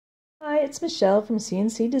it's Michelle from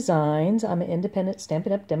CNC Designs. I'm an independent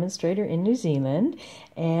Stampin' Up! Demonstrator in New Zealand,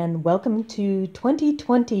 and welcome to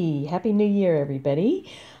 2020. Happy New Year, everybody.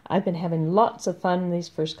 I've been having lots of fun these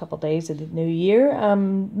first couple days of the new year,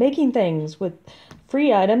 making things with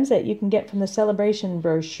free items that you can get from the Sale-A-Bration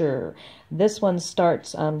brochure. This one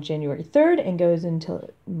starts January 3rd and goes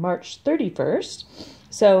until March 31st.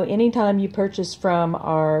 So anytime you purchase from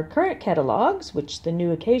our current catalogs, which the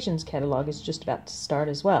New Occasions catalog is just about to start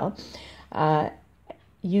as well,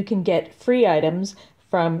 you can get free items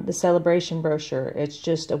from the Sale-A-Bration brochure. It's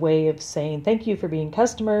just a way of saying thank you for being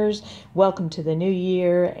customers, welcome to the new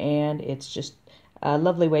year, and it's just a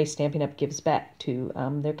lovely way Stampin' Up! Gives back to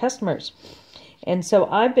their customers. And so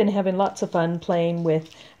I've been having lots of fun playing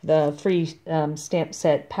with the free stamp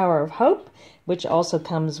set Power of Hope, which also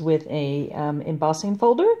comes with a embossing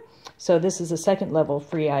folder. So this is a second level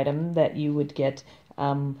free item that you would get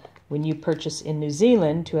when you purchase in New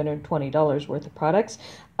Zealand $220 worth of products.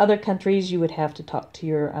 Other countries you would have to talk to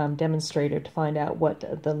your demonstrator to find out what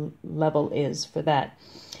the level is for that.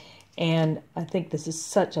 And I think this is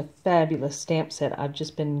such a fabulous stamp set. I've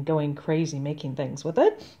just been going crazy making things with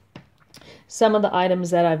it. Some of the items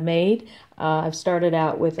that I've made, I've started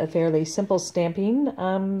out with a fairly simple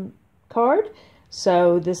stamping card.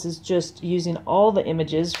 So this is just using all the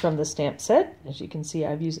images from the stamp set. As you can see,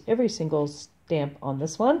 I've used every single stamp on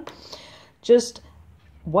this one. Just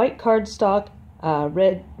white cardstock,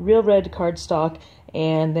 real red cardstock,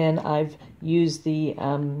 and then I've used the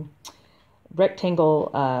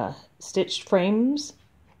rectangle stitched frames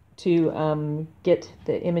to get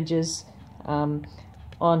the images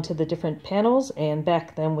onto the different panels and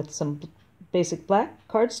back them with some basic black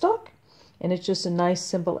cardstock. And it's just a nice,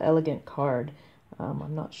 simple, elegant card.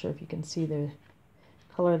 I'm not sure if you can see the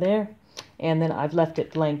color there. And then I've left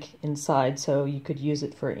it blank inside, so you could use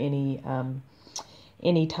it for any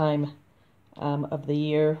time of the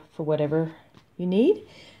year for whatever you need.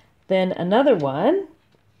 Then another one,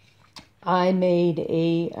 I made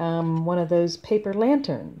a one of those paper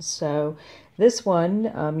lanterns. So this one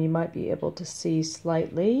you might be able to see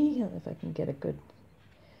slightly, if I can get a good,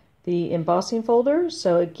 the embossing folder.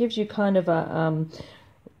 So it gives you kind of a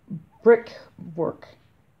brickwork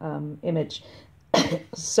image.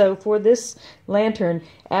 So for this lantern,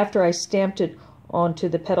 after I stamped it onto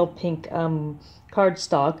the Petal pink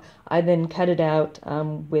cardstock, I then cut it out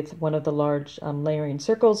with one of the large layering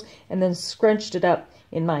circles and then scrunched it up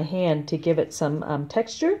in my hand to give it some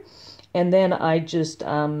texture. And then I just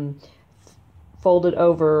folded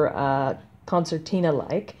over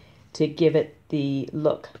concertina-like to give it the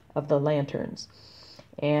look of the lanterns.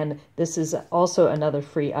 And this is also another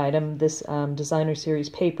free item. This designer series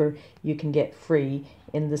paper you can get free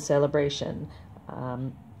in the Sale-A-Bration.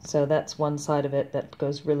 So that's one side of it that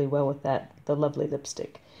goes really well with that, the lovely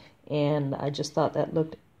lipstick. And I just thought that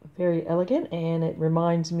looked very elegant, and it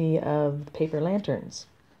reminds me of paper lanterns.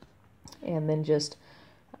 And then just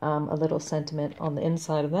a little sentiment on the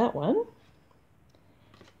inside of that one.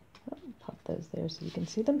 Pop those there so you can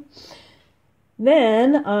see them.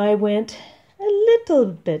 Then I went a little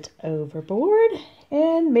bit overboard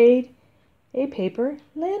and made a paper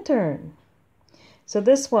lantern. So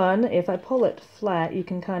this one, if I pull it flat, you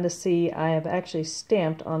can kind of see I have actually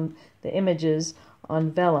stamped on the images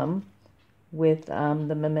on vellum with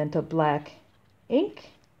the Memento black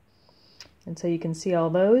ink. And so you can see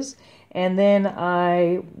all those. And then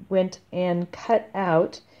I went and cut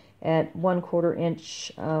out at 1/4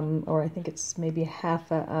 inch, or I think it's maybe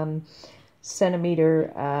half a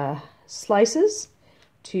centimeter slices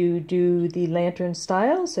to do the lantern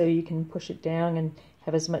style, so you can push it down and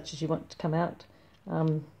have as much as you want to come out.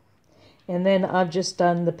 And then I've just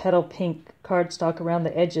done the Petal pink cardstock around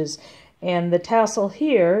the edges, and the tassel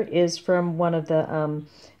here is from one of the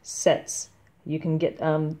sets. You can get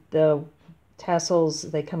the tassels,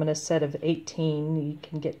 they come in a set of 18. You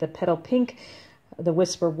can get the Petal pink, the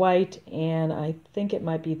Whisper white, and I think it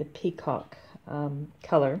might be the peacock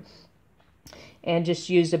color. And just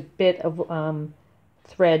used a bit of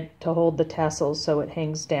thread to hold the tassels so it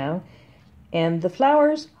hangs down. And the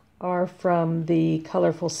flowers are from the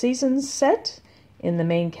Colorful Seasons set in the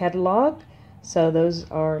main catalog. So those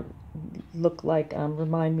are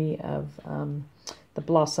remind me of the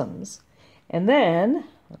blossoms. And then,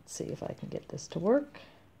 let's see if I can get this to work.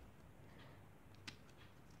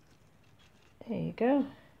 There you go.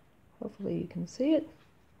 Hopefully you can see it.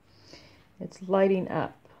 It's lighting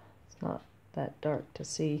up. It's not that dark to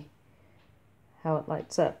see how it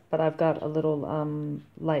lights up, but I've got a little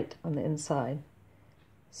light on the inside,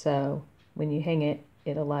 so when you hang it,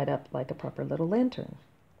 it'll light up like a proper little lantern.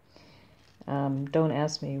 Don't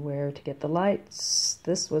ask me where to get the lights.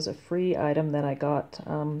 This was a free item that I got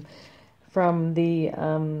from the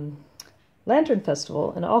Lantern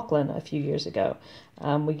Festival in Auckland a few years ago.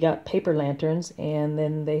 We got paper lanterns, and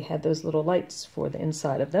then they had those little lights for the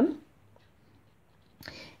inside of them.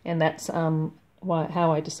 And that's how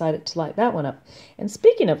I decided to light that one up. And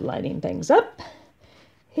speaking of lighting things up,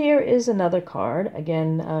 here is another card.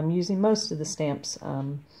 Again, using most of the stamps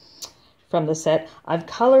from the set. I've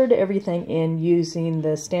colored everything in using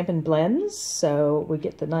the Stampin' Blends, so we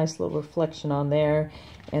get the nice little reflection on there.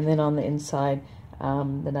 And then on the inside,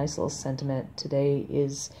 the nice little sentiment, today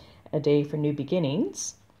is a day for new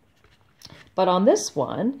beginnings. But on this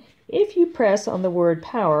one, if you press on the word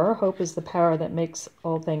power, hope is the power that makes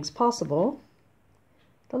all things possible,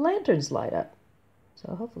 the lanterns light up.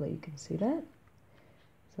 So hopefully you can see that.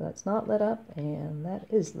 So that's not lit up, and that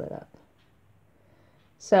is lit up.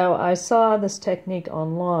 So I saw this technique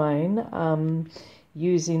online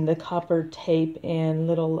using the copper tape and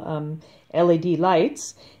little LED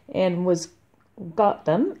lights, and got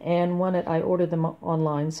them and wanted. I ordered them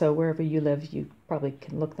online, so wherever you live, you probably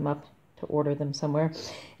can look them up to order them somewhere.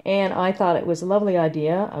 And I thought it was a lovely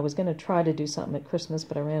idea. I was going to try to do something at Christmas,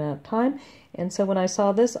 but I ran out of time. And so when I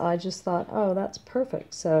saw this, I just thought, oh, that's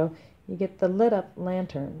perfect. So you get the lit up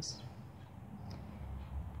lanterns.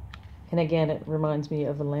 And again, it reminds me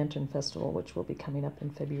of the Lantern Festival, which will be coming up in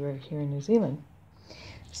February here in New Zealand.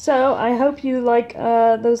 So I hope you like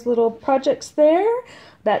those little projects there.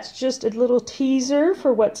 That's just a little teaser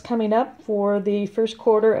for what's coming up for the first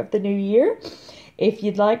quarter of the new year. If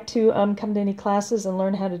you'd like to come to any classes and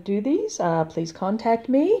learn how to do these, please contact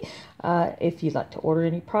me. If you'd like to order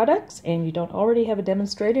any products and you don't already have a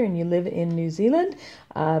demonstrator and you live in New Zealand,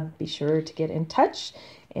 be sure to get in touch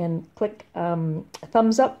and click a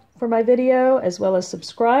thumbs up for my video, as well as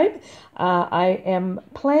subscribe. I am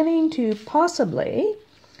planning to possibly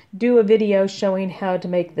do a video showing how to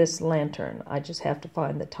make this lantern. I just have to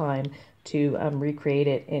find the time to recreate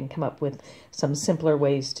it and come up with some simpler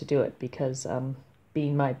ways to do it, because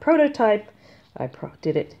being my prototype, I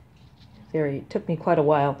did it took me quite a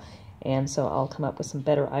while, and so I'll come up with some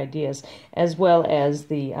better ideas, as well as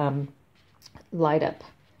the light up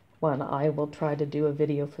one. I will try to do a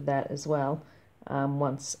video for that as well,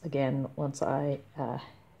 once I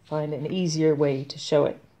find an easier way to show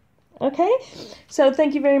it. Okay, so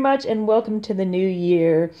thank you very much, and welcome to the new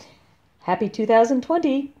year. Happy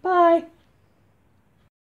 2020. Bye.